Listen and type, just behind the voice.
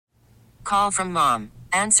Call from mom.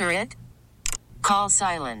 Answer it. Call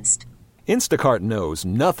silenced. Instacart knows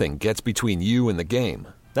nothing gets between you and the game.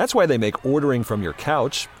 That's why they make ordering from your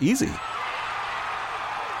couch easy.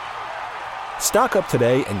 Stock up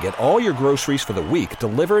today and get all your groceries for the week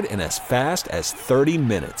delivered in as fast as 30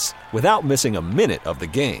 minutes without missing a minute of the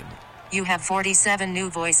game. You have 47 new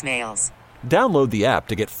voicemails. Download the app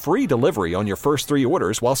to get free delivery on your first 3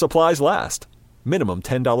 orders while supplies last. Minimum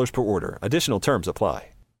 $10 per order. Additional terms apply.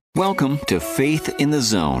 Welcome to Faith in the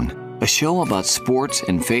Zone, a show about sports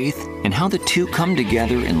and faith and how the two come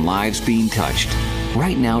together in lives being touched.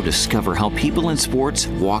 Right now, discover how people in sports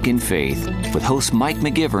walk in faith with host Mike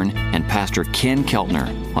McGivern and Pastor Ken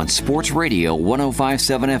Keltner on Sports Radio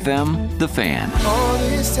 105.7 FM, The Fan. All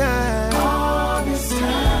this time,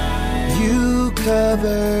 you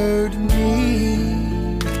covered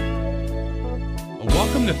me.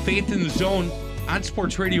 Welcome to Faith in the Zone on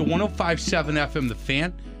Sports Radio 105.7 FM, The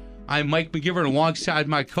Fan. I'm Mike McGivern alongside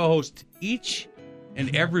my co-host each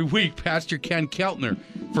and every week, Pastor Ken Keltner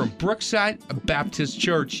from Brookside Baptist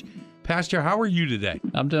Church. Pastor, how are you today?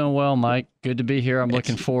 I'm doing well, Mike. Good to be here. I'm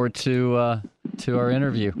looking forward to our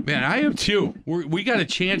interview. Man, I am too. We got a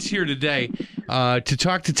chance here today to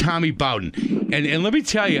talk to Tommy Bowden. And let me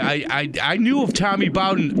tell you, I knew of Tommy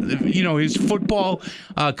Bowden, his football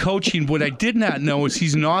coaching. What I did not know is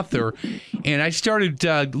he's an author. And I started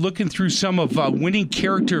looking through some of Winning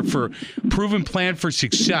Character for Proven Plan for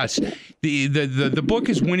Success. The book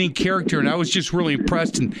is Winning Character, and I was just really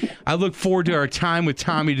impressed. And I look forward to our time with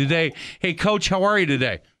Tommy today. Hey, Coach, how are you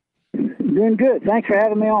today? Doing good. Thanks for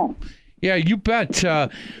having me on. Yeah, you bet.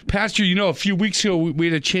 Pastor, a few weeks ago we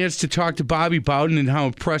had a chance to talk to Bobby Bowden and how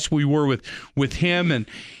impressed we were with him.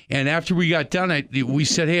 And after we got done, we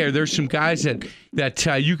said, hey, there's some guys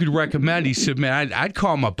that you could recommend. He said, man, I'd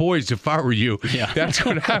call my boys if I were you. Yeah. That's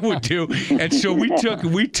what I would do. And so we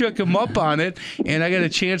took him up on it, and I got a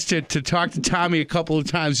chance to talk to Tommy a couple of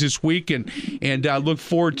times this week, and look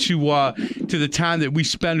forward to the time that we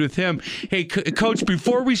spend with him. Hey, Coach,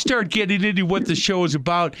 before we start getting into what the show is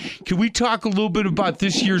about, can we talk a little bit about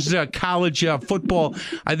this year's college football?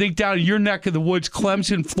 I think down in your neck of the woods,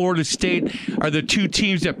 Clemson, Florida State are the two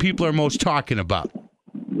teams that people are most talking about.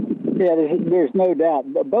 Yeah, there's no doubt.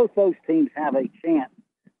 Both those teams have a chance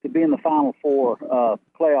to be in the Final Four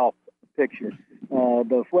playoff picture.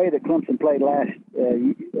 The way that Clemson played last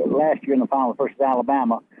year in the final versus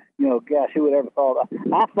Alabama, gosh, who would ever thought?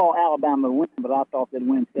 I thought Alabama would win, but I thought they'd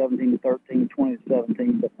win 17-13,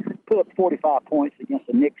 20-17. But put up 45 points against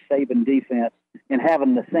a Nick Saban defense and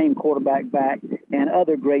having the same quarterback back and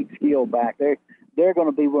other great skill back, they're going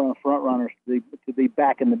to be one of the front runners to be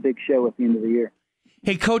back in the big show at the end of the year.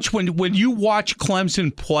 Hey, Coach, when you watch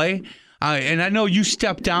Clemson play, and I know you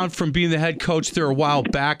stepped down from being the head coach there a while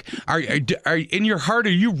back, are in your heart,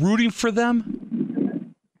 are you rooting for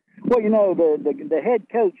them? Well, the head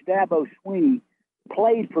coach, Dabo Swinney,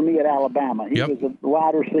 played for me at Alabama. He was a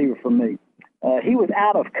wide receiver for me. He was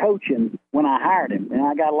out of coaching when I hired him, and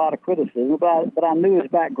I got a lot of criticism, but I knew his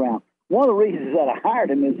background. One of the reasons that I hired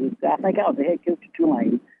him is that I think I was the head coach at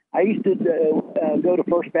Tulane. I used to go to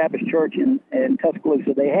First Baptist Church in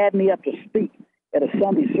Tuscaloosa. They had me up to speak at a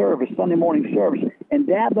Sunday morning service, and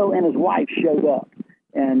Dabo and his wife showed up.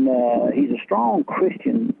 And he's a strong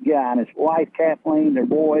Christian guy, and his wife, Kathleen, their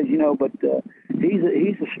boys, but he's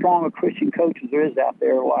as strong a Christian coach as there is out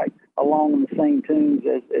there, like along the same tunes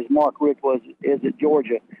as Mark Richt is at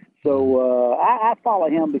Georgia. So I follow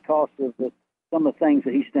him because of some of the things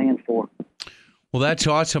that he stands for. Well, that's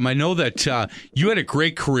awesome. I know that you had a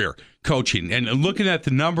great career coaching, and looking at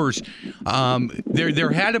the numbers,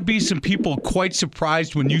 there had to be some people quite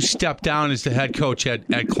surprised when you stepped down as the head coach at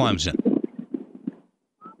Clemson.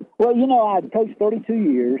 Well, I coached 32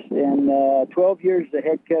 years and 12 years as a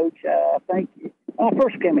head coach. I think when I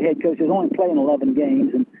first became a head coach, I was only playing 11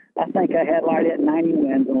 games, and I think I had 90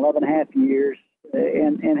 wins in 11 and a half years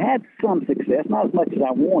and had some success, not as much as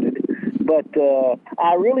I wanted. But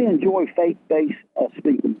I really enjoy faith-based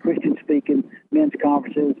speaking, Christian speaking, men's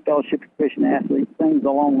conferences, fellowship of Christian athletes, things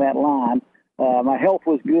along that line. My health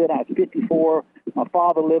was good. I was 54. My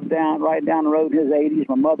father lived right down the road in his 80s.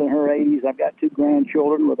 My mother in her 80s. I've got 2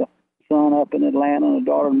 grandchildren with a son up in Atlanta and a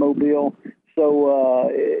daughter in Mobile. So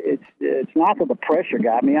it's not that the pressure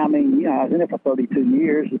got me. I was in it for 32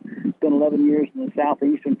 years. Spent 11 years in the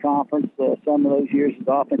Southeastern Conference. Some of those years as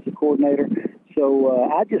offensive coordinator.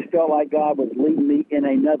 So I just felt like God was leading me in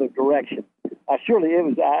another direction. I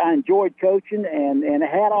enjoyed coaching and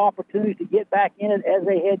had opportunities to get back in it as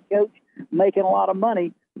a head coach, making a lot of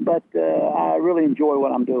money. But I really enjoy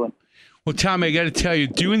what I'm doing. Well, Tommy, I got to tell you,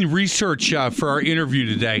 doing research for our interview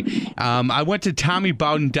today, I went to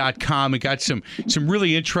TommyBowden.com and got some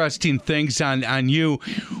really interesting things on you.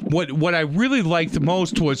 What I really liked the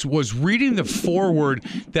most was reading the foreword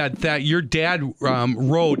that your dad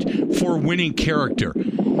wrote for Winning Character.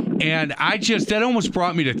 And that almost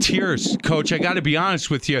brought me to tears, Coach. I got to be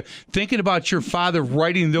honest with you. Thinking about your father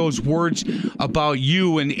writing those words about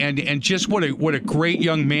you, and just what a great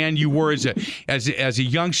young man you were as a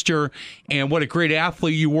youngster, and what a great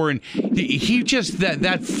athlete you were. And he just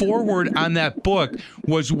that foreword on that book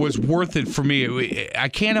was worth it for me. I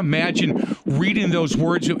can't imagine reading those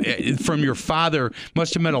words from your father.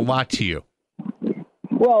 Must have meant a lot to you.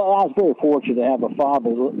 Well, I was very fortunate to have a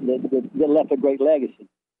father that left a great legacy.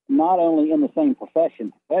 Not only in the same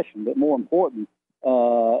profession, but more important,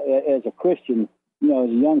 as a Christian, as a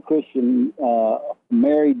young Christian,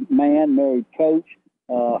 married man, married coach,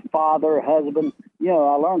 father, husband. I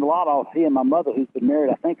learned a lot off him. My mother, who's been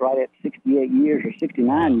married, I think, right at 68 years or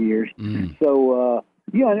 69 years. So,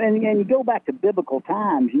 and you go back to biblical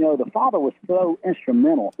times, the father was so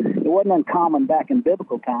instrumental. It wasn't uncommon back in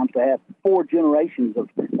biblical times to have 4 generations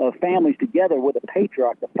of families together with a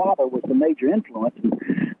patriarch. The father was the major influence. And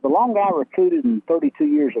the longer I recruited in 32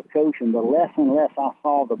 years of coaching, the less and less I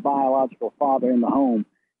saw the biological father in the home.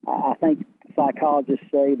 I think psychologists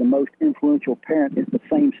say the most influential parent is the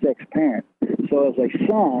same-sex parent. So as a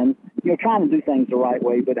son, trying to do things the right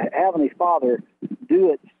way, but having a father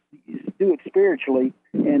do it spiritually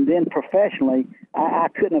and then professionally, I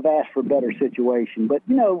couldn't have asked for a better situation. But,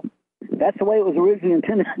 that's the way it was originally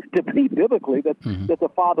intended to be biblically, that the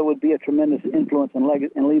father would be a tremendous influence and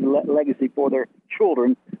leave a legacy for their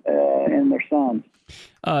children and their sons.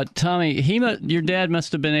 Tommy, your dad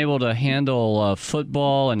must have been able to handle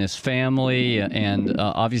football and his family, and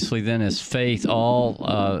obviously then his faith.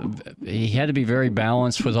 He had to be very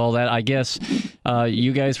balanced with all that. I guess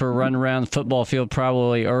you guys were running around the football field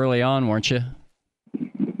probably early on, weren't you?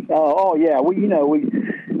 Oh yeah,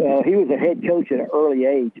 he was a head coach at an early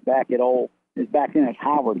age back then at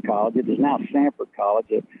Howard College. It is now Stanford College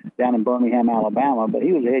down in Birmingham, Alabama. But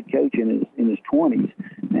he was a head coach in his 20s,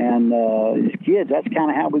 and his kids. That's kind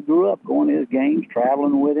of how we grew up, going to his games,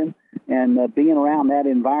 traveling with him, and being around that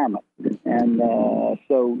environment. And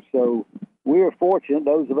so we were fortunate.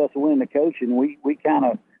 Those of us who went into coaching, we kind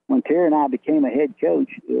of, when Terry and I became a head coach,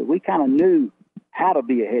 we kind of knew how to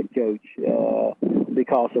be a head coach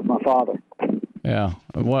because of my father. Yeah,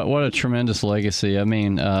 what a tremendous legacy. I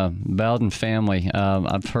mean, Bowden family.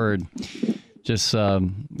 I've heard just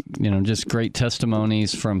great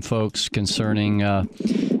testimonies from folks concerning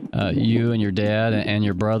you and your dad and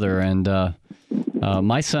your brother. And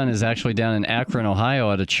my son is actually down in Akron,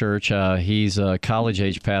 Ohio, at a church. He's a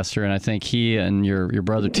college-age pastor, and I think he and your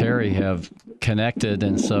brother Terry have connected.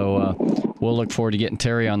 And so we'll look forward to getting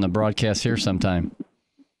Terry on the broadcast here sometime.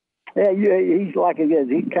 Yeah, he's like it is.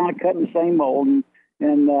 He's kind of cutting the same mold, and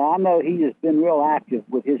I know he has been real active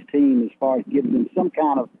with his team as far as giving them some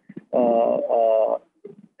kind of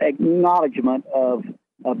acknowledgement of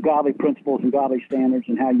godly principles and godly standards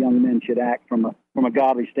and how young men should act from a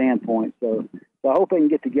godly standpoint. So I hope they can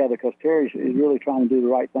get together, because Terry is really trying to do the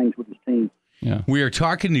right things with his team. Yeah. We are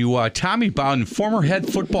talking to Tommy Bowden, former head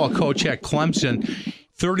football coach at Clemson.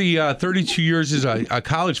 32 years as a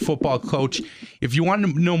college football coach. If you want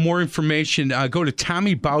to know more information, go to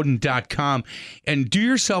TommyBowden.com and do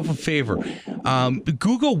yourself a favor.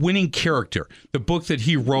 Google Winning Character, the book that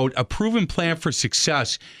he wrote, A Proven Plan for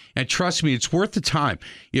Success. And trust me, it's worth the time.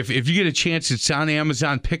 If you get a chance, it's on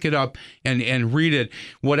Amazon. Pick it up and read it.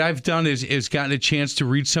 What I've done is gotten a chance to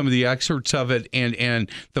read some of the excerpts of it, and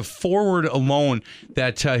the foreword alone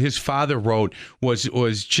that his father wrote was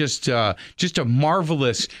just a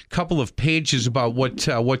marvelous couple of pages about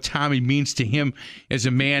what Tommy means to him as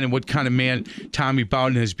a man and what kind of man Tommy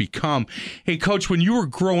Bowden has become. Hey, Coach, when you were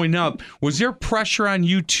growing up, was there pressure on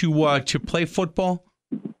you to play football?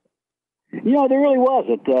 There really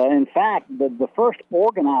wasn't. In fact, the first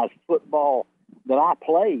organized football that I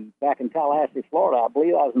played back in Tallahassee, Florida, I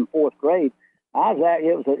believe I was in 4th grade.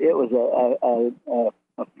 It was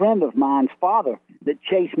a friend of mine's father that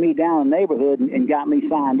chased me down the neighborhood and got me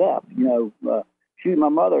signed up. Shoot, my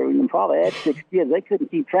mother and father had 6 kids. They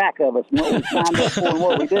couldn't keep track of us, what we signed up for and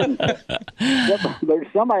what we didn't. But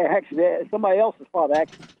somebody else's father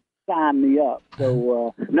actually signed me up.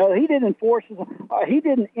 So no, he didn't enforce us. He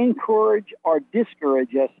didn't encourage or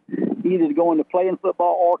discourage us either to go into playing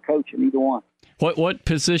football or coaching, either one. What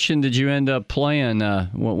position did you end up playing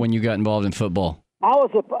when you got involved in football? I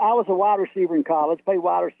was a wide receiver in college. Played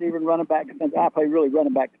wide receiver and running back defensive. I played really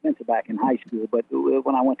running back defensive back in high school. But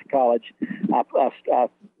when I went to college, I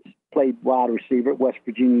played wide receiver at West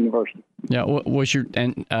Virginia University. Yeah, was your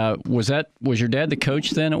dad the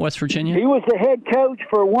coach then at West Virginia? He was the head coach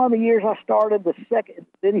for one of the years I started. The second,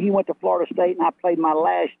 then he went to Florida State, and I played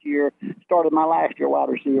started my last year wide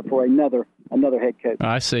receiver for another head coach.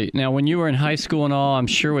 I see. Now, when you were in high school and all, I'm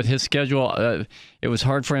sure with his schedule, it was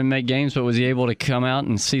hard for him to make games, but was he able to come out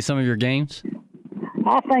and see some of your games?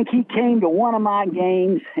 I think he came to one of my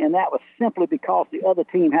games, and that was simply because the other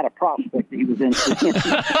team had a prospect that he was into.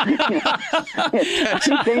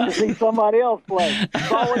 He came to see somebody else play. He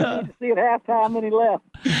always needed to see at halftime, and he left.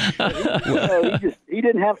 He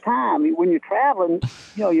didn't have time. When you're traveling,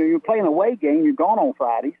 you're playing a away game. You're gone on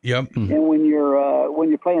Fridays. Yep. And when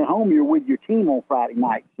you're playing at home, you're with your team on Friday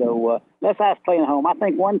night. So let's ask playing at home. I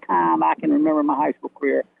think one time I can remember in my high school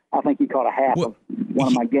career, I think he caught a half of one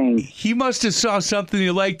of my games. He must have saw something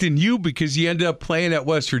he liked in you because he ended up playing at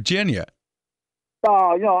West Virginia.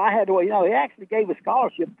 Oh, I had to. He actually gave a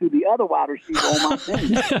scholarship to the other wide receiver on my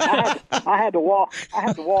team. I had to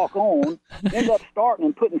walk on. Ended up starting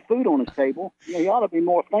and putting food on his table. He ought to be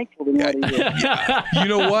more thankful than what he is. You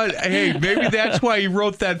know what? Hey, maybe that's why he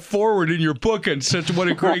wrote that forward in your book and what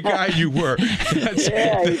a great guy you were.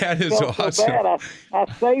 That is awesome. So bad.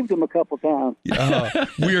 I saved him a couple times.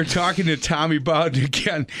 We are talking to Tommy Bowden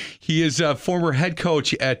again. He is a former head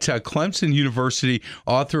coach at Clemson University,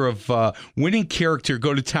 author of Winning Character.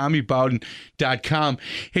 Go to TommyBowden.com.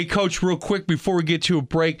 Hey, Coach, real quick before we get to a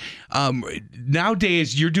break,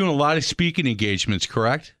 nowadays you're doing a lot of speaking engagements,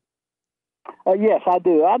 correct? Yes, I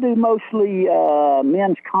do. I do mostly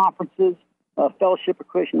men's conferences, Fellowship of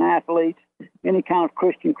Christian Athletes, any kind of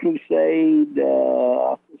Christian crusade,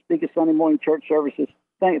 speak at Sunday morning church services,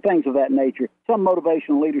 things of that nature. Some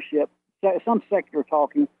motivational leadership, some secular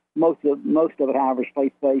talking. Most of it, however, is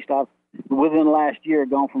faith-based. I've, within the last year,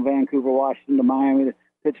 gone from Vancouver, Washington to Miami to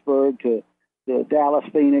Pittsburgh to Dallas,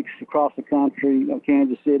 Phoenix, across the country,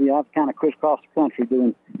 Kansas City. I've kind of crisscrossed the country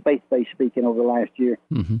doing faith-based speaking over the last year.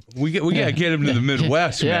 Mm-hmm. We got to get him to the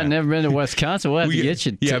Midwest, yeah, man. Never been to Wisconsin. We'll have to get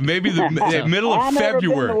you. Yeah, maybe the middle of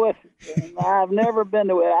February. I've never been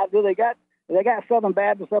to it. They got Southern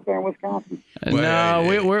Baptists up there in Wisconsin. No,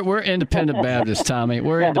 we're independent Baptists, Tommy.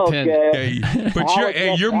 We're independent. Okay.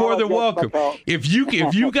 But you're more than welcome. If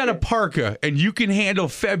you got a parka and you can handle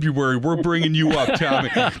February, we're bringing you up, Tommy.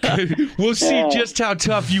 We'll see just how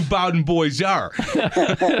tough you Bowden boys are.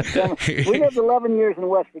 We lived 11 years in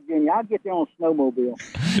West Virginia. I'll get there on a snowmobile.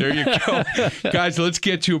 There you go. Guys, let's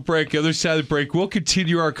get to a break. The other side of the break, we'll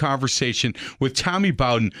continue our conversation with Tommy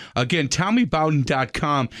Bowden. Again,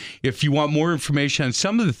 TommyBowden.com if you want more information on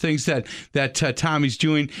some of the things that Tommy's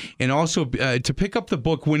doing, and also to pick up the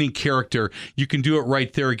book Winning Character, you can do it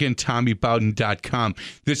right there. Again, TommyBowden.com.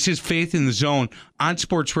 This is Faith in the Zone on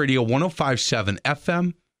Sports Radio 105.7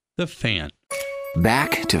 FM, The Fan.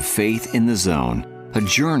 Back to Faith in the Zone, a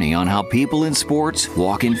journey on how people in sports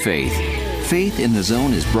walk in faith. Faith in the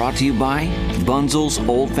Zone is brought to you by Bunzel's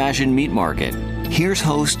Old Fashioned Meat Market. Here's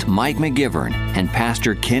host Mike McGivern and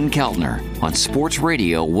Pastor Ken Keltner on Sports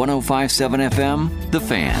Radio 105.7 FM, The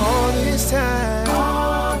Fan. All this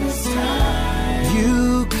time,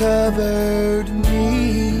 you covered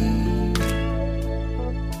me.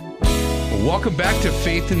 Welcome back to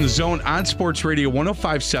Faith in the Zone on Sports Radio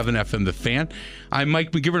 105.7 FM, The Fan. I'm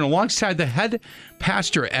Mike McGivern alongside the head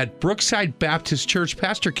pastor at Brookside Baptist Church,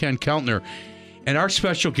 Pastor Ken Keltner, and our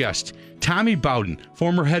special guest, Tommy Bowden,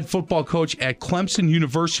 former head football coach at Clemson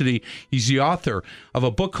University. He's the author of a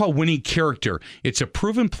book called Winning Character. It's a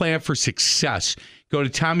proven plan for success. Go to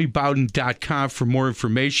TommyBowden.com for more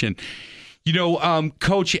information.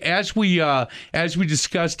 Coach, as we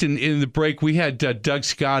discussed in the break, we had Doug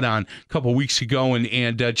Scott on a couple of weeks ago,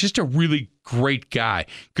 and just a really great guy,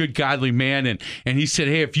 good godly man, and he said,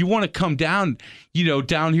 hey, if you want to come down here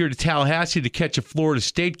to Tallahassee to catch a Florida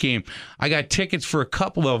State game, I got tickets for a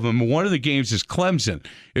couple of them. One of the games is Clemson,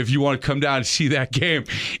 if you want to come down and see that game.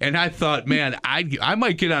 And I thought, man, I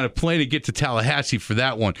might get on a plane and get to Tallahassee for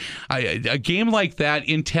that one. A game like that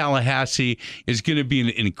in Tallahassee is going to be an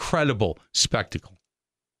incredible spectacle.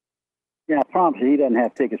 Yeah, I promise you, he doesn't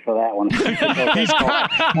have tickets for that one.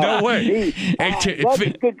 No way. Doug's a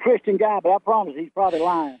good Christian guy, but I promise he's probably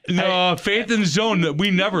lying. No, Faith in the Zone, we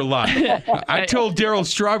never lie. I told Darryl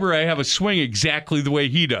Strawberry I have a swing exactly the way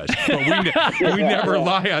he does, but we never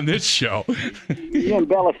lie on this show. You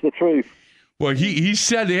embellish the truth. Well, he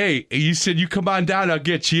said, hey, you come on down, I'll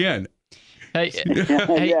get you in. Hey,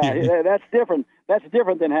 yeah, that's different. That's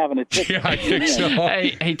different than having a ticket. Yeah, I think so.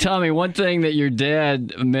 Hey, Tommy, one thing that your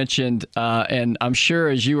dad mentioned, and I'm sure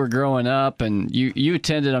as you were growing up, and you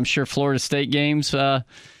attended, I'm sure, Florida State games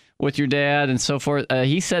with your dad and so forth.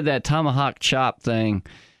 He said that tomahawk chop thing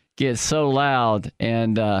gets so loud.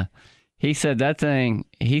 And he said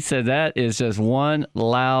that is just one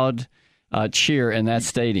loud cheer in that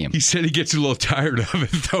stadium. He said he gets a little tired of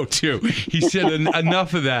it, though, too. He said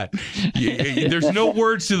enough of that. There's no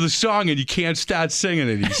words to the song, and you can't start singing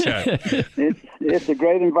it, he said. It's a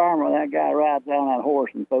great environment when that guy rides down that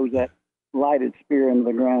horse and throws that lighted spear into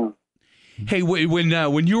the ground. Hey,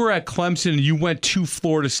 when you were at Clemson, you went to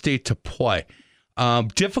Florida State to play.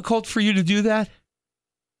 Difficult for you to do that?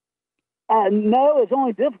 No, it's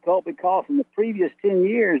only difficult because in the previous 10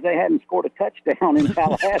 years, they hadn't scored a touchdown in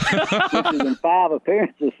Tallahassee, which is in 5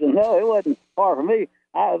 appearances. So, no, it wasn't hard for me.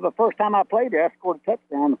 The first time I played there, I scored a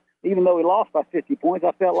touchdown. Even though we lost by 50 points,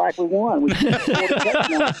 I felt like we won. We scored a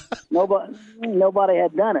touchdown. Nobody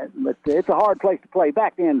had done it. But it's a hard place to play.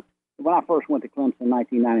 Back then, when I first went to Clemson in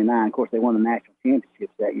 1999, of course, they won the national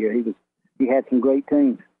championships that year. He had some great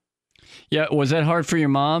teams. Yeah, was that hard for your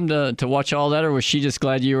mom to watch all that, or was she just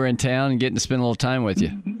glad you were in town and getting to spend a little time with you?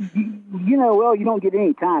 Well, you don't get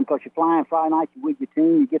any time because you're flying Friday night, you're with your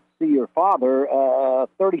team, you get to see your father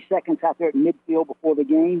 30 seconds out there at midfield before the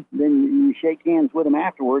game, then you shake hands with him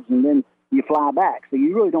afterwards, and then you fly back. So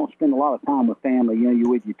you really don't spend a lot of time with family, you're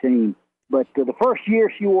with your team. But the first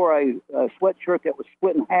year she wore a sweatshirt that was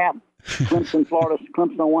split in half, Clemson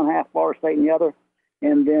on one half, Florida State in the other.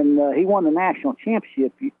 And then he won the national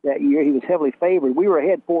championship that year. He was heavily favored. We were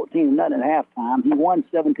ahead 14-0 at halftime. He won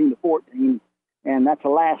 17-14, and that's the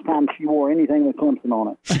last time she wore anything with Clemson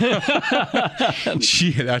on it.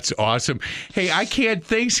 Gee, that's awesome. Hey, I can't.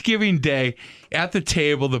 Thanksgiving Day at the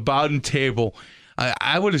table, the Bowden table.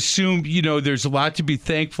 I would assume there's a lot to be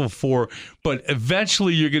thankful for, but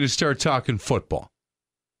eventually you're going to start talking football.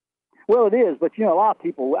 Well, it is, but a lot of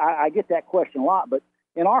people. I get that question a lot, but.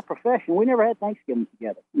 In our profession, we never had Thanksgiving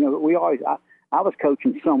together. We always, I was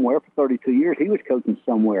coaching somewhere for 32 years. He was coaching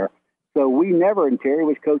somewhere. So we never, and Terry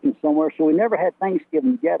was coaching somewhere. So we never had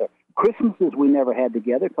Thanksgiving together. Christmases we never had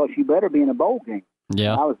together because you better be in a bowl game.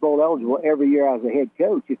 Yeah. I was bowl eligible every year I was a head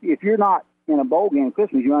coach. If you're not in a bowl game at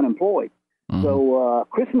Christmas, you're unemployed. Mm-hmm. So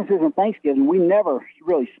Christmases and Thanksgiving, we never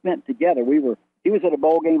really spent together. He was at a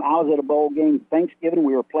bowl game. I was at a bowl game. Thanksgiving,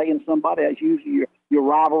 we were playing somebody. That's usually your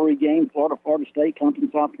rivalry game, Florida State,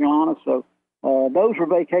 Clemson, South Carolina. So those were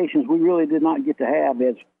vacations we really did not get to have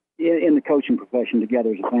as in the coaching profession together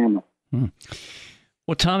as a family. Hmm.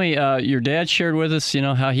 Well, Tommy, your dad shared with us,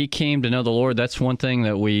 how he came to know the Lord. That's one thing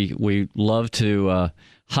that we love to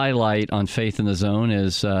highlight on Faith in the Zone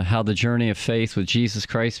is how the journey of faith with Jesus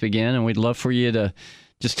Christ began. And we'd love for you to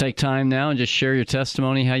just take time now and just share your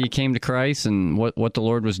testimony, how you came to Christ and what the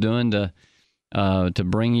Lord was doing to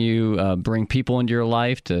bring people into your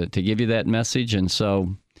life, to give you that message. And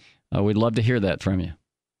so we'd love to hear that from you.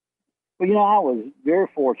 Well, I was very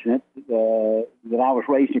fortunate that I was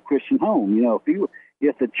raised in a Christian home.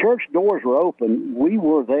 If the church doors were open, we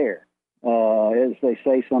were there. As they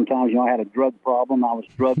say sometimes, I had a drug problem. I was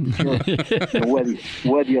drugged to church. So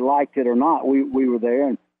whether you liked it or not, we were there.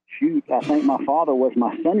 And shoot, I think my father was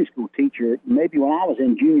my Sunday school teacher. Maybe when I was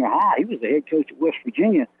in junior high, he was the head coach at West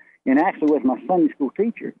Virginia and actually was my Sunday school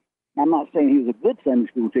teacher. I'm not saying he was a good Sunday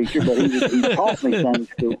school teacher, but he taught me Sunday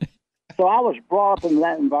school. So I was brought up in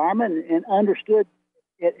that environment and understood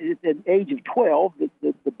at the age of 12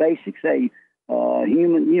 the basics.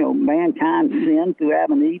 Mankind sinned through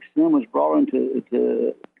Adam and Eve. Sin was brought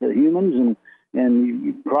into humans,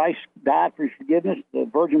 and Christ died for his forgiveness, the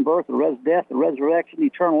virgin birth, the death, the resurrection,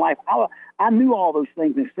 eternal life. I knew all those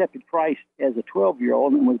things and accepted Christ as a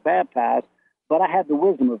 12-year-old and was baptized, but I had the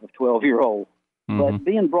wisdom of a 12-year-old. Mm-hmm. But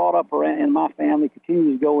being brought up in my family,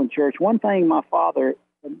 continues to go in church. One thing my father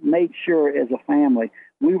made sure as a family,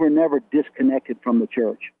 we were never disconnected from the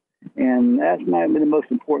church. And that's maybe the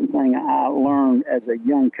most important thing I learned as a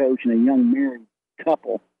young coach and a young married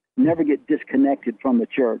couple. Never get disconnected from the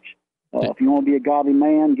church. If you want to be a godly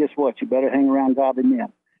man, guess what? You better hang around godly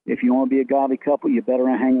men. If you want to be a godly couple, you better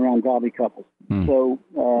hang around godly couples. Mm. So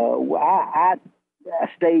I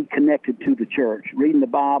stayed connected to the church, reading the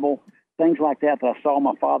Bible, things like that I saw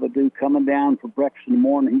my father do, coming down for breakfast in the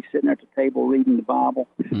morning. He's sitting there at the table reading the Bible.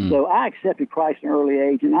 Mm. So I accepted Christ at an early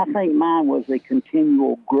age, and I think mine was a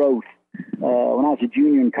continual growth. When I was a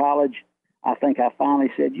junior in college, I think I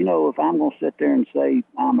finally said, if I'm going to sit there and say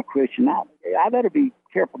I'm a Christian, I better be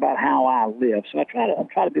careful about how I live. So I try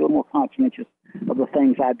to be a little more conscientious of the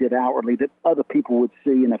things I did outwardly that other people would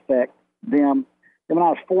see and affect them. Then when I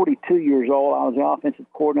was 42 years old, I was the offensive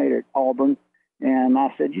coordinator at Auburn. And I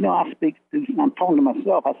said, I'm talking to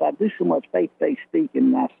myself. I said, I do so much faith-based speaking.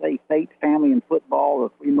 And I say faith, family, and football are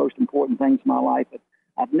the three most important things in my life. But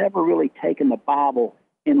I've never really taken the Bible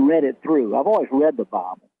and read it through. I've always read the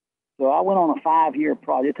Bible. So I went on a 5-year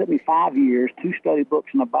project. It took me 5 years, 2 study books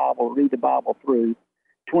in the Bible, read the Bible through.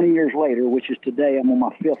 20 years later, which is today, I'm on my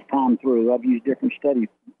 5th time through. I've used different study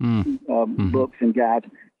books and guides.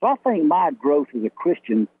 So I think my growth as a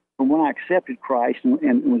Christian from when I accepted Christ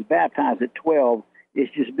and was baptized at 12,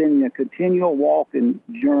 it's just been a continual walk and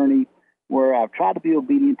journey where I've tried to be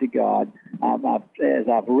obedient to God. As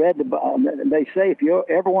I've read they say if you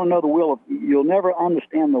ever want to know the will of, you'll never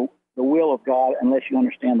understand the will of God unless you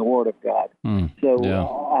understand the Word of God.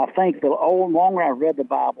 I think the longer I've read the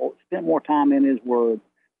Bible, spent more time in His Word,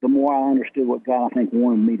 the more I understood what God, I think,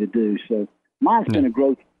 wanted me to do. So mine's been a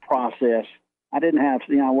growth process. I didn't have,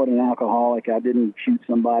 I wasn't an alcoholic. I didn't shoot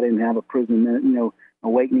somebody and have a prison,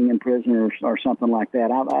 awakening in prison or something like that.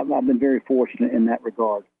 I've been very fortunate in that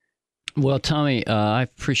regard. Well, Tommy, I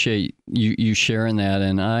appreciate you sharing that,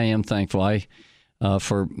 and I am thankful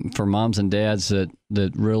for moms and dads that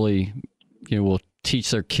really will teach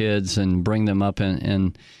their kids and bring them up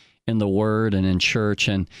in the Word and in church,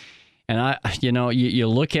 and I you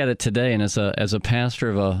look at it today, and as a pastor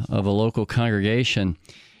of a local congregation,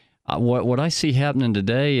 what I see happening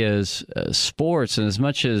today is sports, and as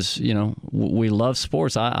much as we love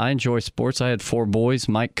sports, I enjoy sports. I had 4 boys.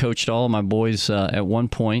 Mike coached all of my boys at one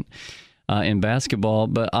point in basketball,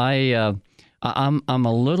 but I'm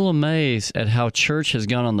a little amazed at how church has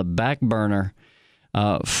gone on the back burner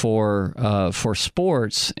for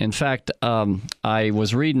sports. In fact, I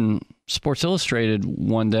was reading Sports Illustrated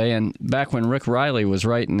one day, and back when Rick Riley was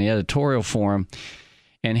writing the editorial for him,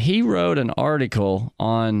 and he wrote an article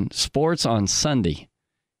on sports on Sunday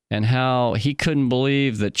and how he couldn't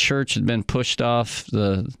believe that church had been pushed off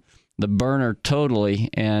the burner totally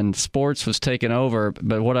and sports was taken over.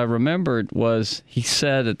 But what I remembered was he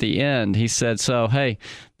said at the end, so, hey,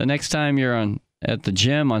 the next time you're at the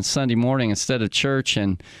gym on Sunday morning instead of church,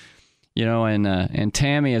 and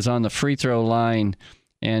Tammy is on the free throw line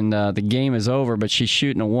and the game is over, but she's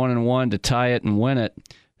shooting a 1-and-1 to tie it and win it,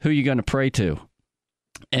 who are you going to pray to?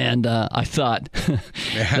 And I thought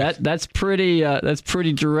that's pretty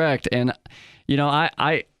direct. And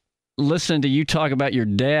I listened to you talk about your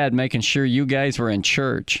dad making sure you guys were in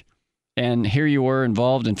church, and here you were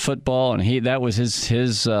involved in football, and that was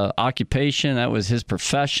his occupation, that was his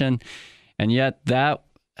profession, and yet I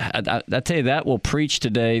tell you, that will preach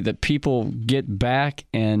today that people get back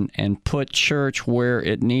and put church where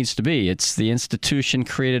it needs to be. It's the institution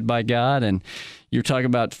created by God, and you're talking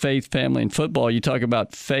about faith, family, and football. You talk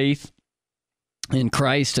about faith in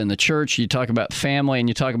Christ and the church. You talk about family, and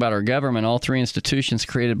you talk about our government. All 3 institutions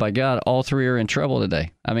created by God. All 3 are in trouble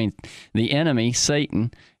today. I mean, the enemy,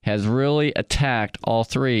 Satan, has really attacked all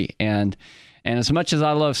 3. And as much as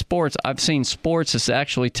I love sports, I've seen sports has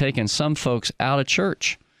actually taken some folks out of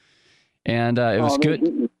church. And it was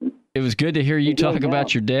good. It was good to hear you talk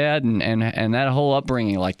about your dad and that whole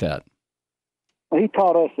upbringing like that. Well, he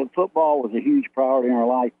taught us that football was a huge priority in our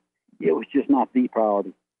life. It was just not the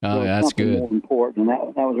priority. Oh, that's good. More important, and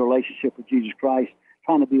that was a relationship with Jesus Christ,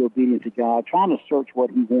 trying to be obedient to God, trying to search what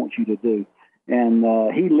He wants you to do. And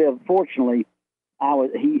he lived. Fortunately,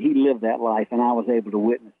 he lived that life, and I was able to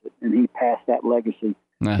witness it. And he passed that legacy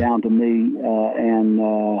down to me,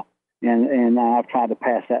 and I've tried to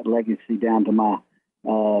pass that legacy down to my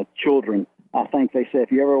children. I think they say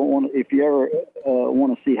if you ever want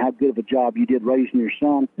to see how good of a job you did raising your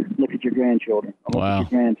son, look at your grandchildren. Look at your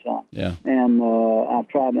grandson. Yeah. And I've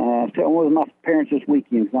tried. I was with my parents this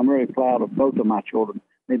weekend because I'm really proud of both of my children.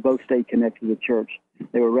 They both stayed connected to the church.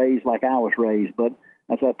 They were raised like I was raised, but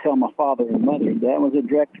as I tell my father and mother, that was a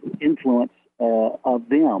direct influence of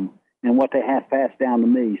them and what they have passed down to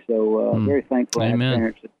me. So very thankful to have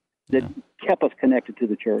parents that kept us connected to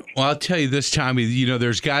the church. Well, I'll tell you this, Tommy,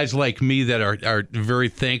 there's guys like me that are very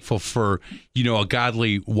thankful for, a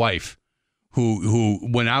godly wife who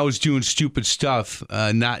when I was doing stupid stuff,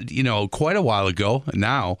 not, quite a while ago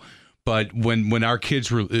now, but when our kids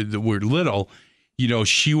were little,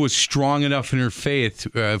 she was strong enough in her faith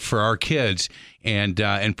for our kids and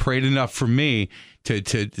prayed enough for me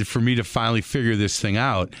for me to finally figure this thing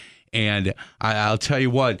out. And I'll tell you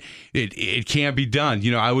what, it can't be done.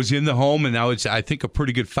 I was in the home, and I think, a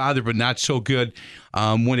pretty good father, but not so good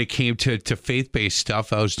when it came to faith-based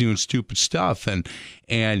stuff. I was doing stupid stuff.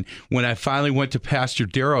 And when I finally went to Pastor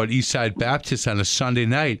Darrow at Eastside Baptist on a Sunday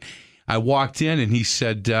night, I walked in, and he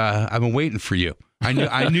said, "I've been waiting for you. I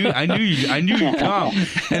knew you'd come."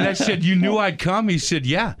 And I said, "You knew I'd come?" He said,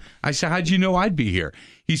 "Yeah." I said, "How'd you know I'd be here?"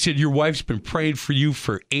 He said, "Your wife's been praying for you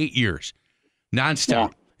for 8 years,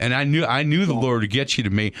 nonstop." Yeah. And I knew the Lord would get you to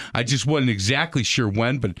me. I just wasn't exactly sure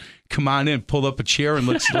when, but come on in, pull up a chair, and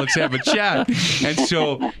let's have a chat. And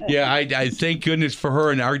so, yeah, I thank goodness for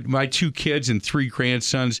her and my 2 kids and 3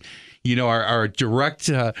 grandsons. Are a direct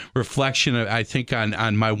reflection, I think,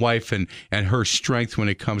 on my wife and her strength when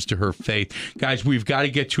it comes to her faith. Guys, we've got to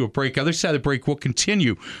get to a break. Other side of the break, we'll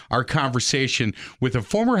continue our conversation with a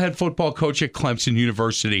former head football coach at Clemson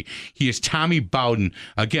University. He is Tommy Bowden.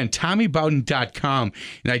 Again, TommyBowden.com.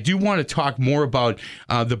 And I do want to talk more about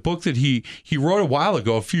the book that he wrote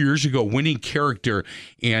a few years ago, Winning Character.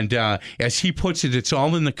 And as he puts it, it's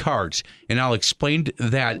all in the cards. And I'll explain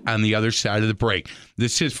that on the other side of the break.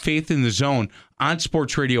 This is Faith in the Zone on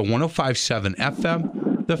Sports Radio 105.7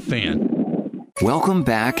 FM, The Fan. Welcome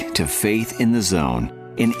back to Faith in the Zone,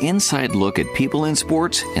 an inside look at people in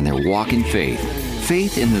sports and their walk in faith.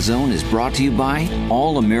 Faith in the Zone is brought to you by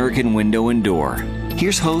All American Window and Door.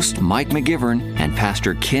 Here's host Mike McGivern and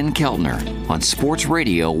Pastor Ken Keltner on Sports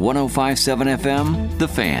Radio 105.7 FM, The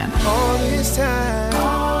Fan. All this time,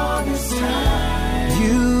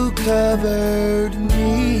 you covered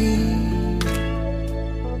me.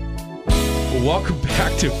 Welcome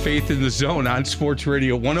back to Faith in the Zone on Sports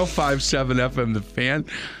Radio 105.7 FM, The Fan.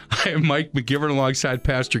 I am Mike McGivern alongside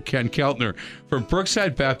Pastor Ken Keltner from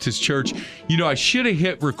Brookside Baptist Church. I should have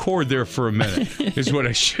hit record there for a minute is what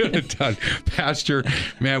I should have done. Pastor,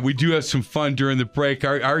 man, we do have some fun during the break.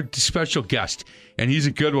 Our special guest, and he's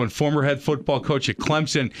a good one, former head football coach at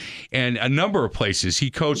Clemson and a number of places.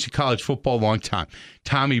 He coached college football a long time.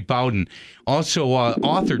 Tommy Bowden, also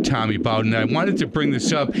author Tommy Bowden. I wanted to bring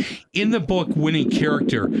this up. In the book, Winning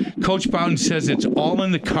Character, Coach Bowden says it's all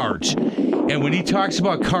in the cards. And when he talks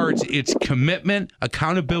about cards, it's commitment,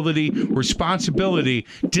 accountability, responsibility,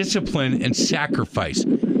 discipline, and sacrifice.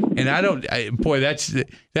 And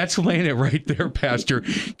that's laying it right there, Pastor.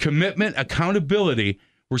 Commitment, accountability,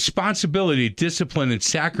 responsibility, discipline, and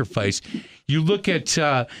sacrifice. You look at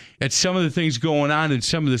some of the things going on in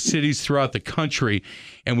some of the cities throughout the country,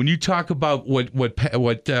 and when you talk about what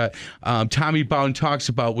Tommy Bowden talks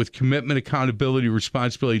about with commitment, accountability,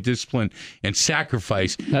 responsibility, discipline, and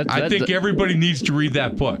sacrifice, I think everybody needs to read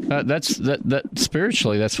that book. That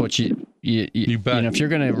spiritually, that's what you bet. If you're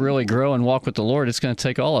going to really grow and walk with the Lord, it's going to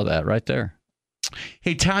take all of that right there.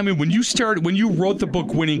 Hey, Tommy, when you wrote the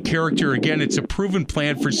book Winning Character, again, it's a proven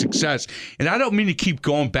plan for success. And I don't mean to keep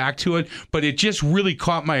going back to it, but it just really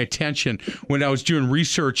caught my attention when I was doing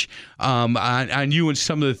research on you and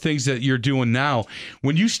some of the things that you're doing now.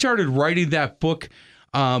 When you started writing that book,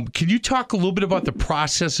 can you talk a little bit about the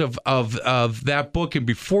process of that book? And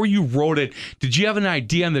before you wrote it, did you have an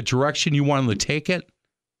idea on the direction you wanted to take it?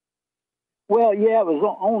 Well, yeah, it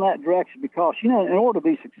was on that direction because, in order to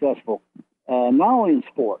be successful, not only in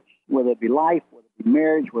sports, whether it be life, whether it be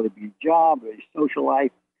marriage, whether it be job, whether it's social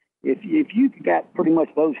life, if you got pretty much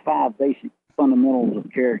those 5 basic fundamentals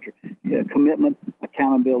of character, commitment,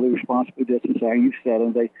 accountability, responsibility, distance, you've said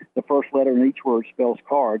them, the first letter in each word spells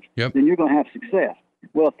cards, yep, then you're going to have success.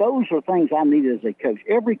 Well, if those are things I needed as a coach,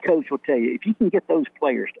 every coach will tell you, if you can get those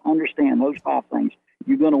players to understand those 5 things,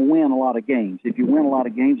 you're going to win a lot of games. If you win a lot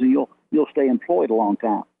of games, then you'll stay employed a long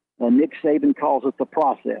time. Nick Saban calls it the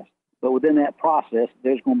process. But within that process,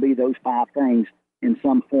 there's going to be those 5 things in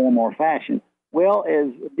some form or fashion. Well, as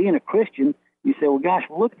being a Christian, you say, well, gosh,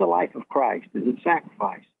 look at the life of Christ. Is it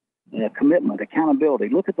sacrifice, commitment, accountability?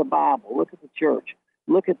 Look at the Bible. Look at the church.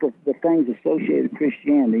 Look at the things associated with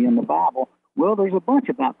Christianity in the Bible. Well, there's a bunch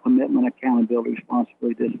about commitment, accountability,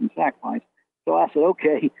 responsibility, discipline, sacrifice. So I said,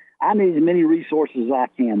 okay, I need as many resources as I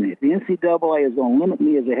can. If the NCAA is going to limit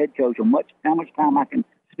me as a head coach on how much time I can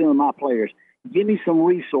spend with my players, give me some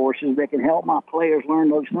resources that can help my players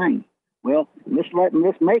learn those things. Well,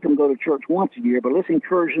 let's make them go to church once a year, but let's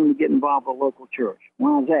encourage them to get involved with a local church.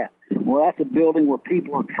 Why is that? Well, that's a building where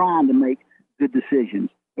people are trying to make good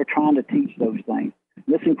decisions. They're trying to teach those things.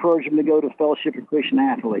 Let's encourage them to go to Fellowship of Christian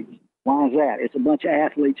Athletes. Why is that? It's a bunch of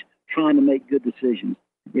athletes trying to make good decisions.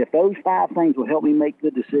 If those 5 things will help me make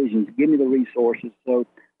good decisions, give me the resources. So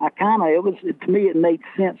to me, it made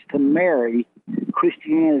sense to marry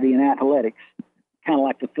Christianity and athletics, kind of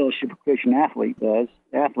like the Fellowship of Christian Athletes does,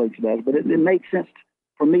 but it made sense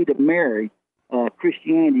for me to marry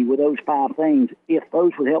Christianity with those 5 things if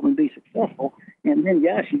those would help me be successful. And then,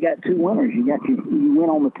 gosh, you got 2 winners. You win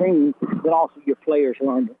on the team, but also your players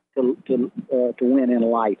learn to win in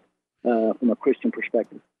life from a Christian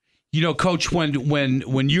perspective. Coach,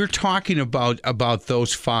 when you're talking about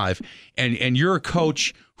those 5, and you're a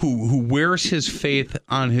coach who wears his faith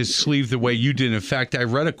on his sleeve the way you did. In fact, I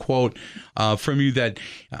read a quote from you that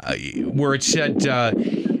where it said,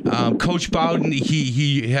 Coach Bowden,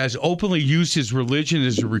 he has openly used his religion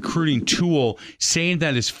as a recruiting tool, saying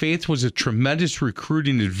that his faith was a tremendous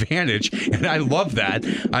recruiting advantage, and I love that.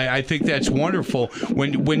 I think that's wonderful.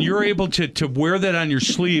 When you're able to wear that on your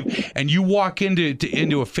sleeve, and you walk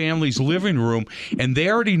into a family's living room, and they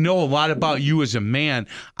already know a lot about you as a man,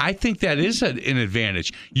 I think that is an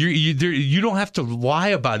advantage. You don't have to lie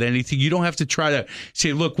about anything. You don't have to try to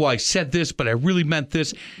say, look, well, I said this, but I really meant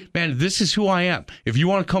this. Man, this is who I am. If you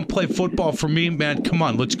want to come play football for me, man, come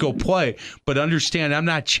on, let's go play. But understand, I'm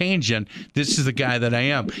not changing. This is the guy that I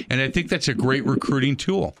am. And I think that's a great recruiting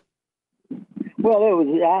tool. Well,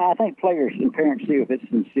 I think players and parents see if it's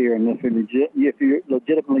sincere and if you're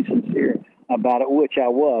legitimately sincere about it, which I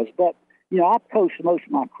was. But, I've coached most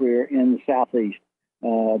of my career in the Southeast.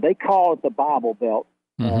 They call it the Bible Belt.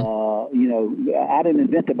 I didn't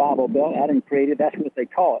invent the Bible Belt. I didn't create it. That's what they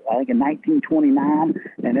call it. I think in 1929,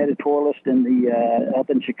 an editorialist up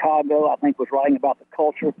in Chicago, I think, was writing about the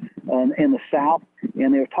culture in the South,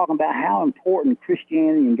 and they were talking about how important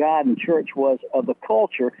Christianity and God and church was of the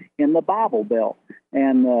culture in the Bible Belt.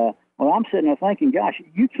 And I'm sitting there thinking, gosh,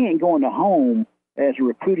 you can't go into home as a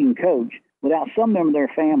recruiting coach without some member of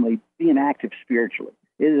their family being active spiritually.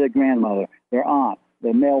 Either their grandmother, their aunt,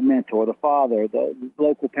 the male mentor, the father, the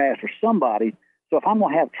local pastor, somebody. So if I'm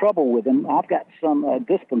going to have trouble with them, I've got some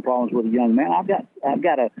discipline problems with a young man. I've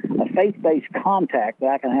got a faith-based contact that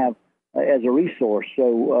I can have as a resource.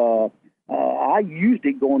 So I used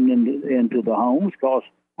it going into the homes because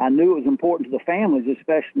I knew it was important to the families,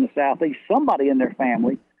 especially in the Southeast. Somebody in their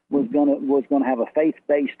family was going to have a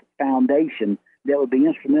faith-based foundation that would be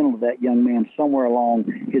instrumental to that young man somewhere along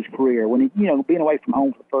his career. When he, being away from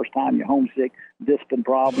home for the first time, you're homesick, discipline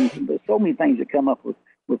problems, and there's so many things that come up with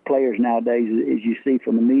players nowadays, as you see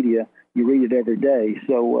from the media. You read it every day.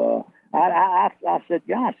 So I said,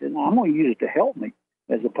 gosh, I'm going to use it to help me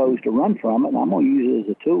as opposed to run from it. And I'm going to use it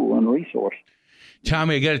as a tool and a resource.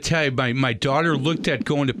 Tommy, I got to tell you, my daughter looked at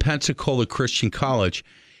going to Pensacola Christian College.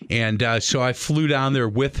 And so I flew down there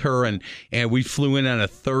with her, and we flew in on a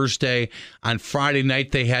Thursday. On Friday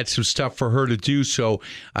night, they had some stuff for her to do, so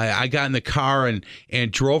I got in the car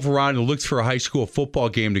and drove around and looked for a high school football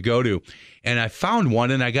game to go to. And I found one,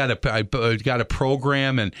 and I got a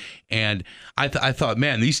program, and I thought,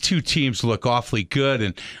 man, these two teams look awfully good.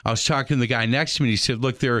 And I was talking to the guy next to me, and he said,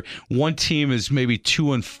 look, one team is maybe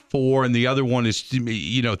 2-4, and the other one is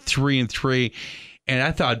 3-3. And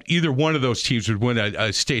I thought either one of those teams would win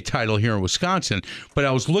a state title here in Wisconsin. But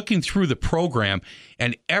I was looking through the program,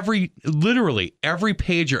 and literally every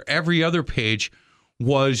page or every other page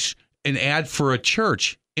was an ad for a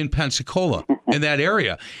church in Pensacola, in that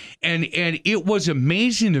area. And it was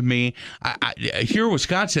amazing to me. Here in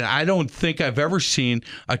Wisconsin, I don't think I've ever seen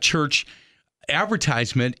a church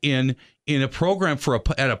advertisement in a program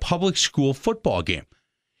at a public school football game.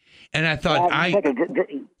 And I thought,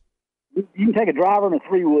 you can take a driver and a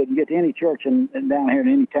 3-wood and get to any church and down here in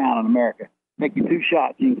any town in America. Make you 2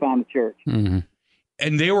 shots, you can find a church. Mm-hmm.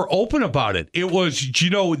 And they were open about it. It was,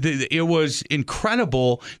 it was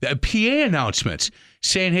incredible. The PA announcements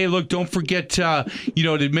saying, hey, look, don't forget, to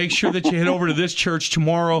make sure that you head over to this church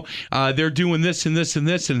tomorrow. They're doing this and this and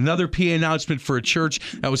this. And another PA announcement for a church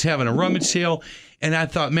that was having a rummage sale. And I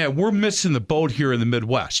thought, man, we're missing the boat here in the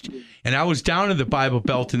Midwest. And I was down in the Bible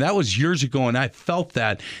Belt, and that was years ago, and I felt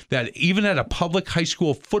that even at a public high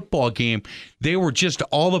school football game, they were just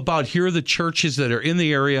all about, here are the churches that are in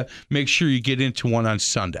the area, make sure you get into one on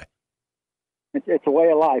Sunday. It's a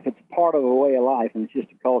way of life. It's part of a way of life, and it's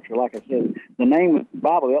just a culture. Like I said, the name of the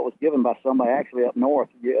Bible Belt was given by somebody actually up north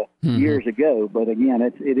years ago. But again,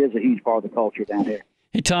 it is a huge part of the culture down here.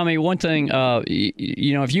 Hey, Tommy, one thing,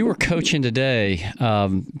 if you were coaching today,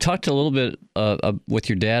 talked a little bit with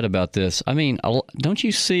your dad about this. I mean, don't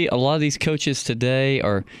you see a lot of these coaches today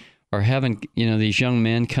are having, these young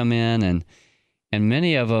men come in and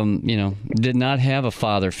many of them, did not have a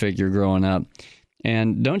father figure growing up.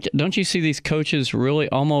 And don't you see these coaches really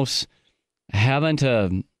almost having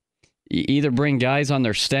to either bring guys on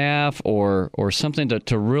their staff or something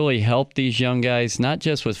to really help these young guys, not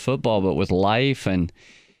just with football, but with life and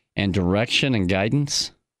direction and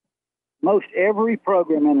guidance? Most every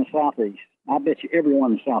program in the Southeast, I bet you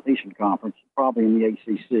everyone in the Southeastern Conference, probably in the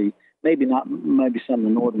ACC, maybe some of the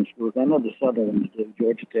northern schools. I know the southern ones do,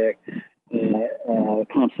 Georgia Tech,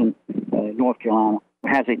 Clemson, North Carolina,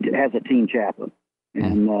 has a team chaplain.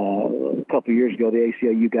 And a couple of years ago, the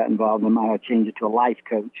ACLU got involved and might have changed it to a life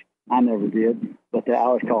coach. I never did, but I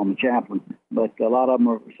always call them a chaplain. But a lot of them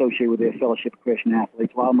are associated with the Fellowship of Christian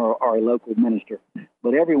Athletes. A lot of them are a local minister.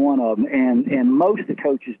 But every one of them, and most of the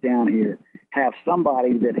coaches down here have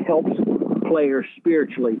somebody that helps players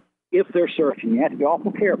spiritually if they're searching. You have to be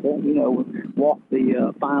awful careful, walk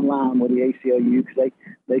the fine line with the ACLU, because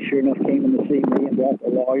they sure enough came in to see me and brought a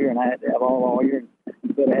lawyer, and I had to have a lawyer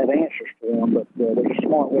and better have answers for them. But there's a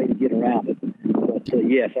smart way to get around it. But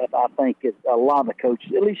yes, I think a lot of the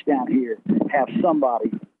coaches, at least down here, have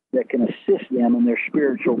somebody that can assist them in their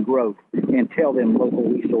spiritual growth and tell them local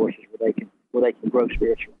resources where they can grow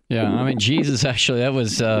spiritually. Yeah, I mean, Jesus actually, that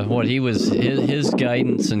was what he was, his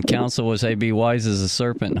guidance and counsel was, hey, be wise as a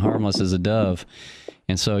serpent and harmless as a dove.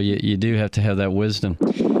 And so you do have to have that wisdom.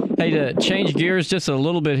 Hey, to change gears just a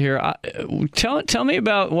little bit here, tell me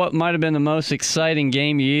about what might have been the most exciting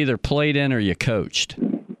game you either played in or you coached.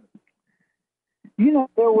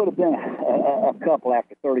 There would have been a couple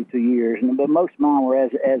after 32 years, but most of mine were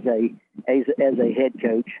as a head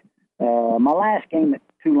coach. My last game at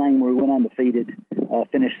Tulane, where we went undefeated,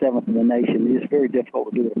 finished 7th in the nation. It's very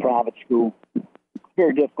difficult to do at a private school. It's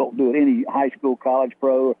very difficult to do at any high school, college,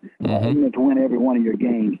 pro, to win every one of your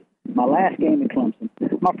games. My last game at Clemson.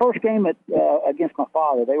 My first game against my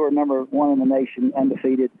father, they were number 1 in the nation,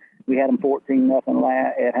 undefeated. We had them 14-0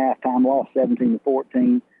 at halftime, lost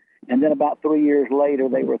 17-14. And then about 3 years later,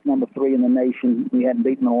 they were number 3 in the nation. We hadn't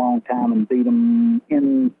beaten them in a long time and beat them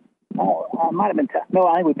in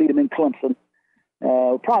I think we beat them in Clemson.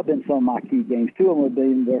 Probably been some of my key games. 2 of them would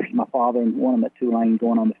be versus my father, and 1 of them at Tulane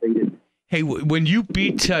going undefeated. Hey, when you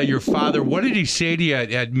beat your father, what did he say to you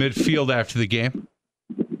at midfield after the game?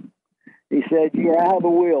 He said, "You're out of the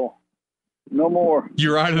wheel. No more.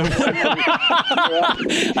 You're out of the wheel."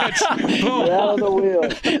 You're out of the wheel.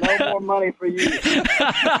 No more money for you.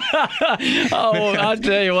 Oh, I'll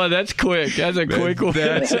tell you what, that's quick. That's a quick one.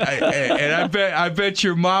 And I bet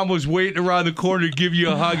your mom was waiting around the corner to give you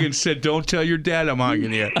a hug and said, "Don't tell your dad I'm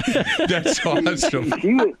hugging you." That's awesome.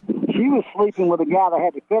 She was sleeping with a guy that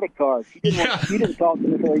had the credit card. She didn't talk to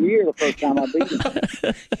me for a year the first time I beat him.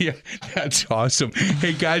 Yeah, that's awesome.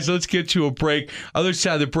 Hey, guys, let's get to a break. Other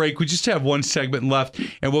side of the break, we just have one segment left,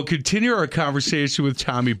 and we'll continue our conversation with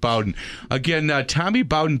Tommy Bowden. Again,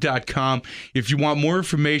 TommyBowden.com if you want more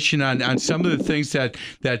information on some of the things that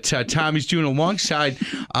Tommy's doing alongside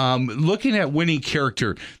looking at Winning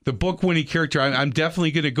Character, the book Winning Character. I'm definitely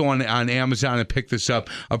going to go on Amazon and pick this up.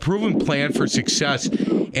 A Proven Plan for Success.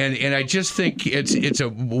 And I just think it's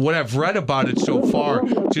what I've read about it so far,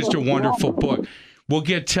 just a wonderful book. We'll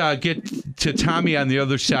get to Tommy on the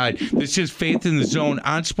other side. This is Faith in the Zone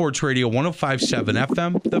on Sports Radio 105.7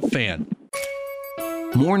 FM, The Fan.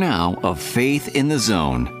 More now of Faith in the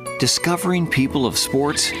Zone, discovering people of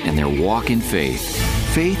sports and their walk in faith.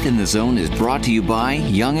 Faith in the Zone is brought to you by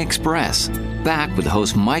Young Express. Back with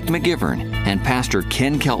host Mike McGivern and Pastor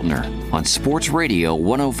Ken Keltner on Sports Radio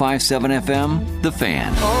 105.7 FM, The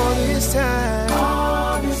Fan. All this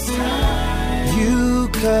time, you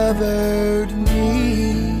covered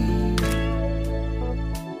me.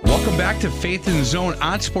 Welcome back to Faith in the Zone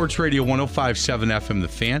on Sports Radio 105.7 FM, The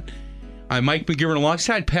Fan. I'm Mike McGivern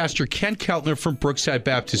alongside Pastor Ken Keltner from Brookside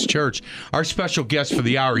Baptist Church. Our special guest for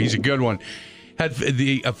the hour, he's a good one.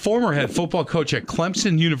 A former head football coach at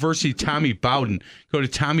Clemson University, Tommy Bowden. Go to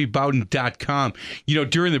TommyBowden.com.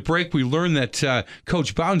 During the break, we learned that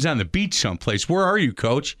Coach Bowden's on the beach someplace. Where are you,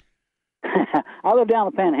 Coach? I live down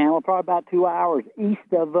the Panhandle, probably about 2 hours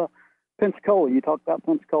east of Pensacola. You talked about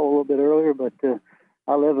Pensacola a little bit earlier, but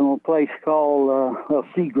I live in a place called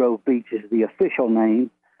Seagrove Beach is the official name.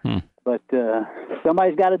 But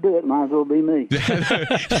somebody's got to do it. Might as well be me.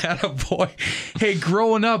 Boy. Hey,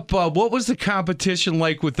 growing up, what was the competition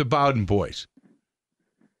like with the Bowden boys?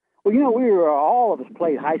 Well, we were all of us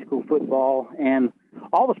played high school football, and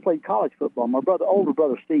all of us played college football. My older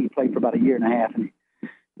brother Steve played for about a year and a half, and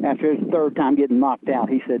after his third time getting knocked out,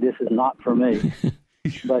 he said, "This is not for me."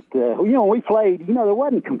 But when we played, there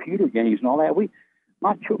wasn't computer games and all that.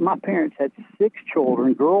 My parents had 6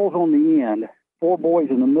 children, girls on the end, 4 boys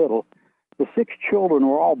in the middle. The 6 children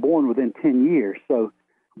were all born within 10 years, so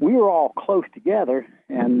we were all close together,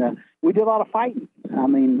 and we did a lot of fighting. I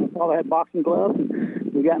mean, my father had boxing gloves,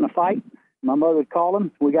 and we got in a fight. My mother would call him.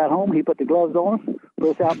 We got home. He put the gloves on us,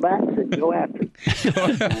 put us out back, and said, "Go after it."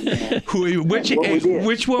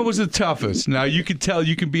 Which one was the toughest? Now, you can tell.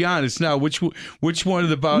 You can be honest. Now, which one of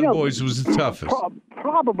the Bowden boys was the toughest?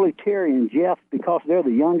 Probably Terry and Jeff, because they're the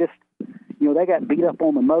youngest. They got beat up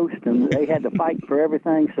on the most, and they had to fight for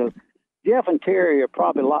everything. So Jeff and Terry are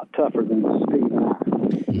probably a lot tougher than Steve and I.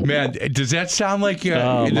 Man, does that sound like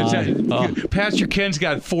Pastor Ken's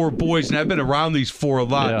got 4 boys, and I've been around these 4 a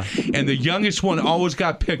lot, and the youngest one always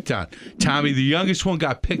got picked on. Tommy, the youngest one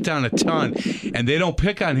got picked on a ton, and they don't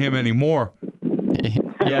pick on him anymore.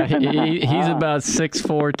 Yeah, he's about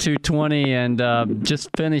 6'4", 220, and just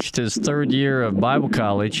finished his third year of Bible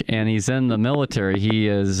college, and he's in the military. He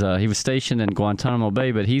was stationed in Guantanamo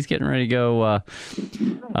Bay, but he's getting ready to go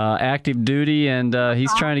active duty, and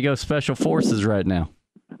he's trying to go Special Forces right now.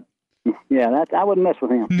 Yeah, I wouldn't mess with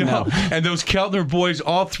him. No. And those Keltner boys,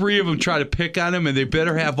 all three of them try to pick on him, and they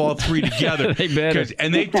better have all three together. They better.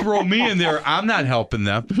 And they throw me in there. I'm not helping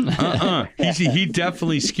them. He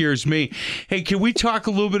definitely scares me. Hey, can we talk a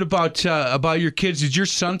little bit about your kids? Did your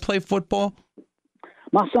son play football?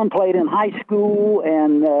 My son played in high school,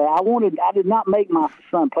 and I did not make my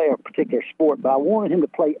son play a particular sport, but I wanted him to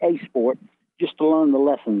play a sport just to learn the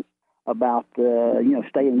lessons about,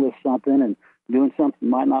 staying with something and doing something you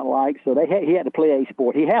might not like. So he had to play a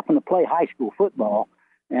sport. He happened to play high school football,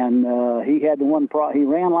 and he had the one he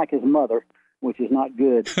ran like his mother, which is not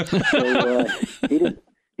good. So he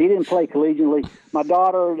didn't play collegiately. My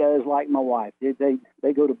daughter is like my wife.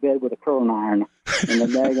 They go to bed with a curling iron and the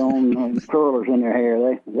daggone curlers in their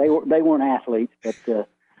hair. They weren't athletes, but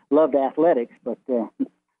loved athletics. But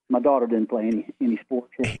my daughter didn't play any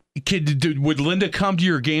sports. Would Linda come to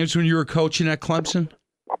your games when you were coaching at Clemson?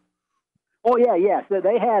 Oh yeah. So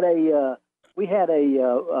we had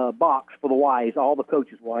a box for the wives. All the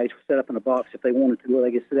coaches' wives set up in a box if they wanted to, where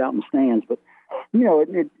they could sit out in the stands. But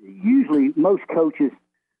usually most coaches,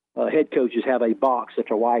 head coaches, have a box that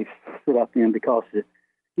their wives sit up in because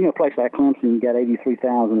a place like Clemson, you got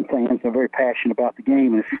 83,000 fans. They're very passionate about the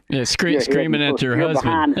game. And screaming at your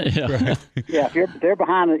husband. If they're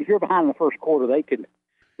behind in the first quarter,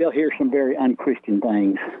 they'll hear some very unchristian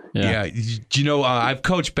things. Yeah. I've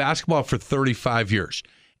coached basketball for 35 years.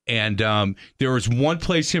 And there was one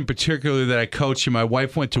place in particular that I coached, and my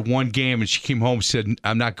wife went to one game, and she came home and said,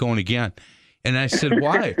 "I'm not going again." And I said,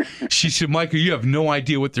 "Why?" She said, "Michael, you have no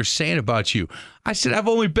idea what they're saying about you." I said, "I've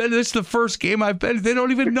only been, this is the first game I've been. They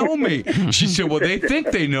don't even know me." She said, "Well, they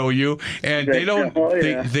think they know you, and they don't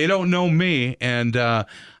they don't know me. And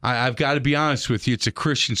I've got to be honest with you, it's a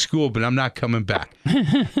Christian school, but I'm not coming back."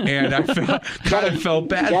 And I felt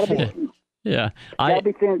bad for her. Yeah,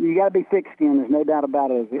 you got to be thick-skinned. There's no doubt about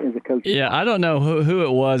it as a coach. Yeah, I don't know who it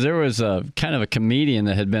was. There was a kind of a comedian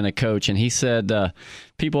that had been a coach, and he said,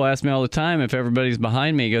 people ask me all the time if everybody's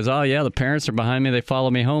behind me. He goes, "Oh yeah, the parents are behind me. They follow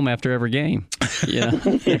me home after every game." Yeah,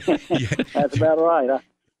 that's about right.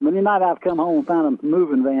 Many nights I've come home and found a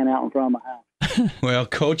moving van out in front of my house. Well,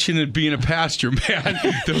 coaching and being a pastor, man,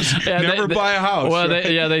 never buy a house. Well,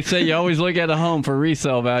 right? they say you always look at a home for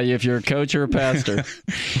resale value if you're a coach or a pastor.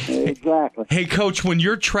 Exactly. Hey, Coach, when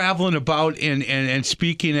you're traveling about and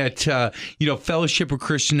speaking at Fellowship of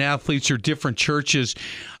Christian Athletes or different churches,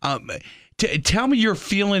 tell me your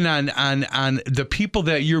feeling on the people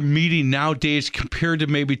that you're meeting nowadays compared to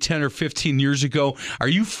maybe 10 or 15 years ago. Are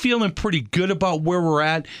you feeling pretty good about where we're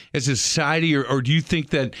at as a society, or do you think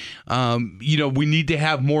that we need to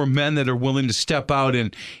have more men that are willing to step out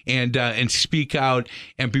and speak out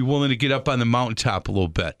and be willing to get up on the mountaintop a little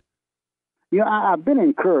bit? I've been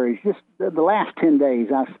encouraged. Just the last 10 days,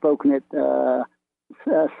 I've spoken at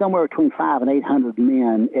somewhere between 500 and 800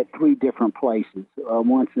 men at 3 different places,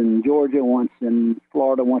 once in Georgia, once in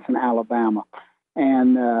Florida, once in Alabama.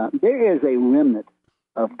 And there is a remnant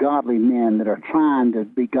of godly men that are trying to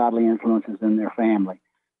be godly influences in their family.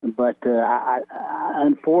 But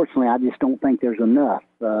unfortunately, I just don't think there's enough.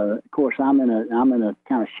 Of course, I'm in a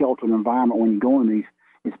kind of sheltered environment when you go in these.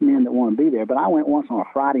 It's men that want to be there. But I went once on a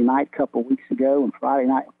Friday night a couple of weeks ago, and Friday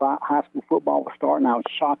night high school football was starting. I was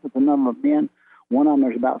shocked at the number of men. One of them,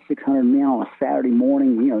 there's about 600 men on a Saturday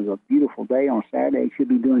morning. It was a beautiful day on a Saturday. You should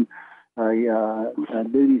be doing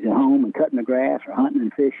duties at home and cutting the grass or hunting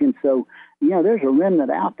and fishing. So, there's a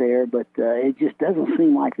remnant out there, but it just doesn't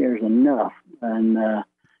seem like there's enough. And the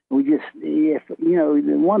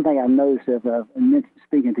one thing I've noticed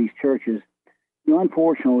speaking to these churches,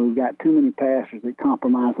 unfortunately, we've got too many pastors that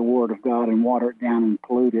compromise the Word of God and water it down and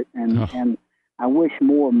pollute it. And I wish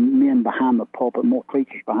more men behind the pulpit, more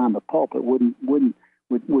preachers behind the pulpit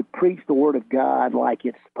would preach the Word of God like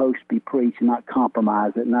it's supposed to be preached and not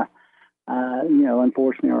compromise it. And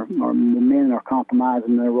unfortunately, our men are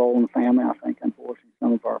compromising their role in the family. I think, unfortunately,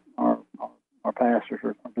 some of our pastors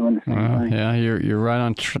are doing the same thing. Yeah, you're right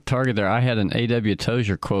on target there. I had an A.W.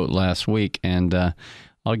 Tozier quote last week, and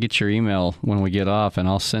I'll get your email when we get off, and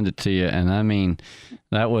I'll send it to you. And I mean,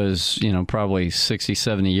 that was, probably 60,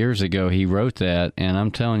 70 years ago he wrote that. And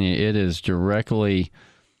I'm telling you, it is directly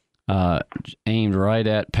aimed right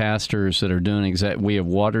at pastors that are doing we have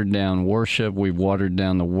watered down worship. We've watered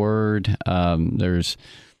down the word. There's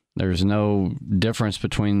no difference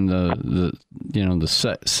between the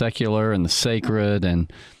secular and the sacred.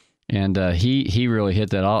 And And he really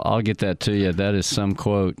hit that. I'll get that to you. That is some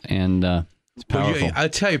quote, and it's powerful. Well, I'll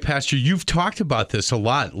tell you, Pastor, you've talked about this a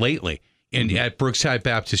lot lately at Brookside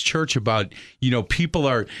Baptist Church about, people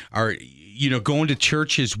are going to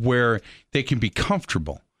churches where they can be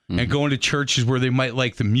comfortable and going to churches where they might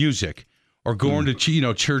like the music, or going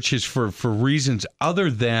to churches for reasons other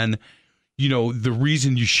than the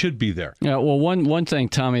reason you should be there. Yeah. Well, one thing,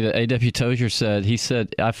 Tommy, that A.W. Tozier said, he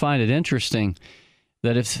said, I find it interesting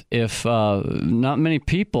that if not many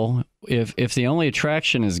people, if the only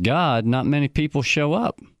attraction is God, not many people show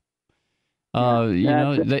up.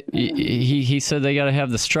 He said they got to have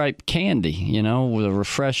the striped candy, the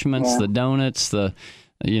refreshments, the donuts, the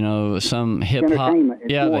some hip hop,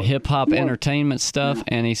 the hip hop entertainment stuff.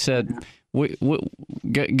 And he said,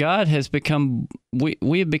 God has become,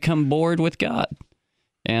 we have become bored with God.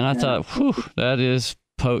 And I thought, whew, that is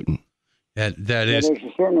potent. That There's is.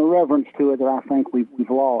 a certain reverence to it that I think we've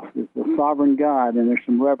lost. It's the sovereign God, and there's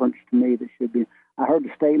some reverence to me that should be. I heard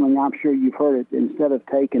the statement, I'm sure you've heard it, instead of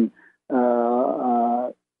taking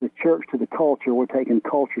the church to the culture, we're taking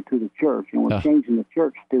culture to the church, and we're changing the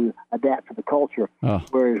church to adapt to the culture,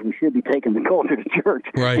 whereas we should be taking the culture to church,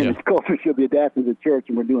 and the culture should be adapted to the church,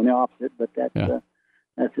 and we're doing the opposite. But that's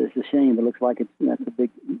it's a shame. It looks like that's a big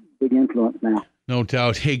influence now. No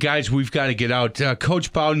doubt. Hey, guys, we've got to get out.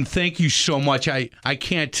 Coach Bowden, thank you so much. I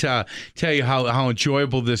can't tell you how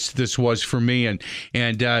enjoyable this was for me. And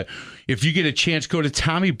if you get a chance, go to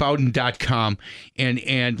TommyBowden.com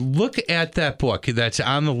and look at that book that's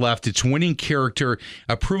on the left. It's Winning Character,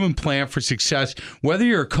 A Proven Plan for Success, whether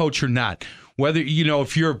you're a coach or not. Whether,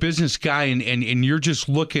 if you're a business guy and you're just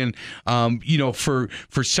looking, for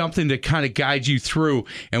something to kind of guide you through.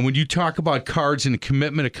 And when you talk about cards and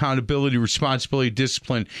commitment, accountability, responsibility,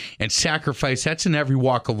 discipline, and sacrifice, that's in every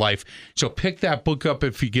walk of life. So pick that book up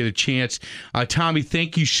if you get a chance. Tommy,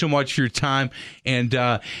 thank you so much for your time. And,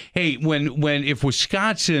 hey, if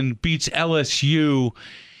Wisconsin beats LSU,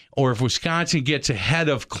 or if Wisconsin gets ahead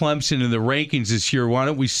of Clemson in the rankings this year, why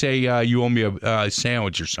don't we say you owe me a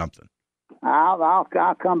sandwich or something? I'll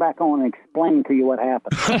come back on and explain to you what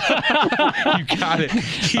happened. You got it.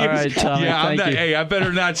 All right, Tommy. Yeah, thank you. Hey, I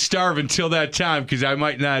better not starve until that time because I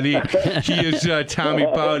might not eat. He is Tommy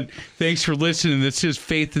Bowden. Thanks for listening. This is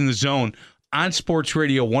Faith in the Zone on Sports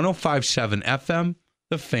Radio 105.7 FM,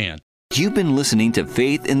 The Fan. You've been listening to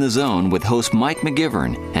Faith in the Zone with host Mike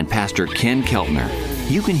McGivern and Pastor Ken Keltner.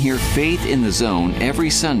 You can hear Faith in the Zone every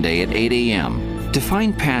Sunday at 8 a.m. To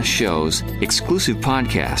find past shows, exclusive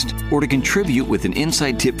podcast, or to contribute with an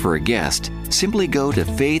inside tip for a guest, simply go to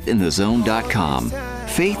faithinthezone.com.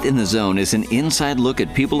 Faith in the Zone is an inside look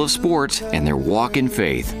at people of sports and their walk in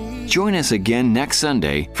faith. Join us again next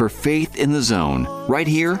Sunday for Faith in the Zone, right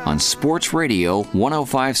here on Sports Radio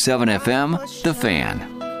 105.7 FM, The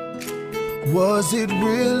Fan. Was it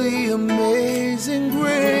really amazing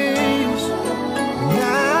grace?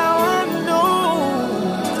 Now I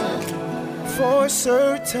know for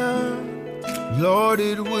certain, Lord,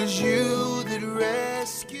 it was you that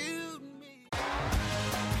rescued me.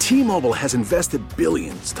 T-Mobile has invested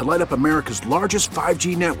billions to light up America's largest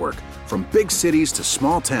 5G network, from big cities to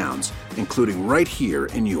small towns, including right here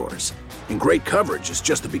in yours. And great coverage is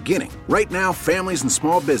just the beginning. Right now, families and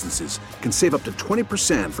small businesses can save up to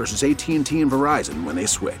 20% versus AT&T and Verizon when they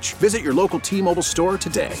switch. Visit your local T-Mobile store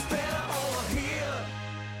today.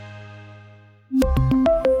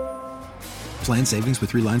 Plan savings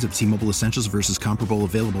with 3 lines of T-Mobile Essentials versus comparable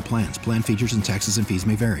available plans. Plan features and taxes and fees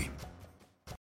may vary.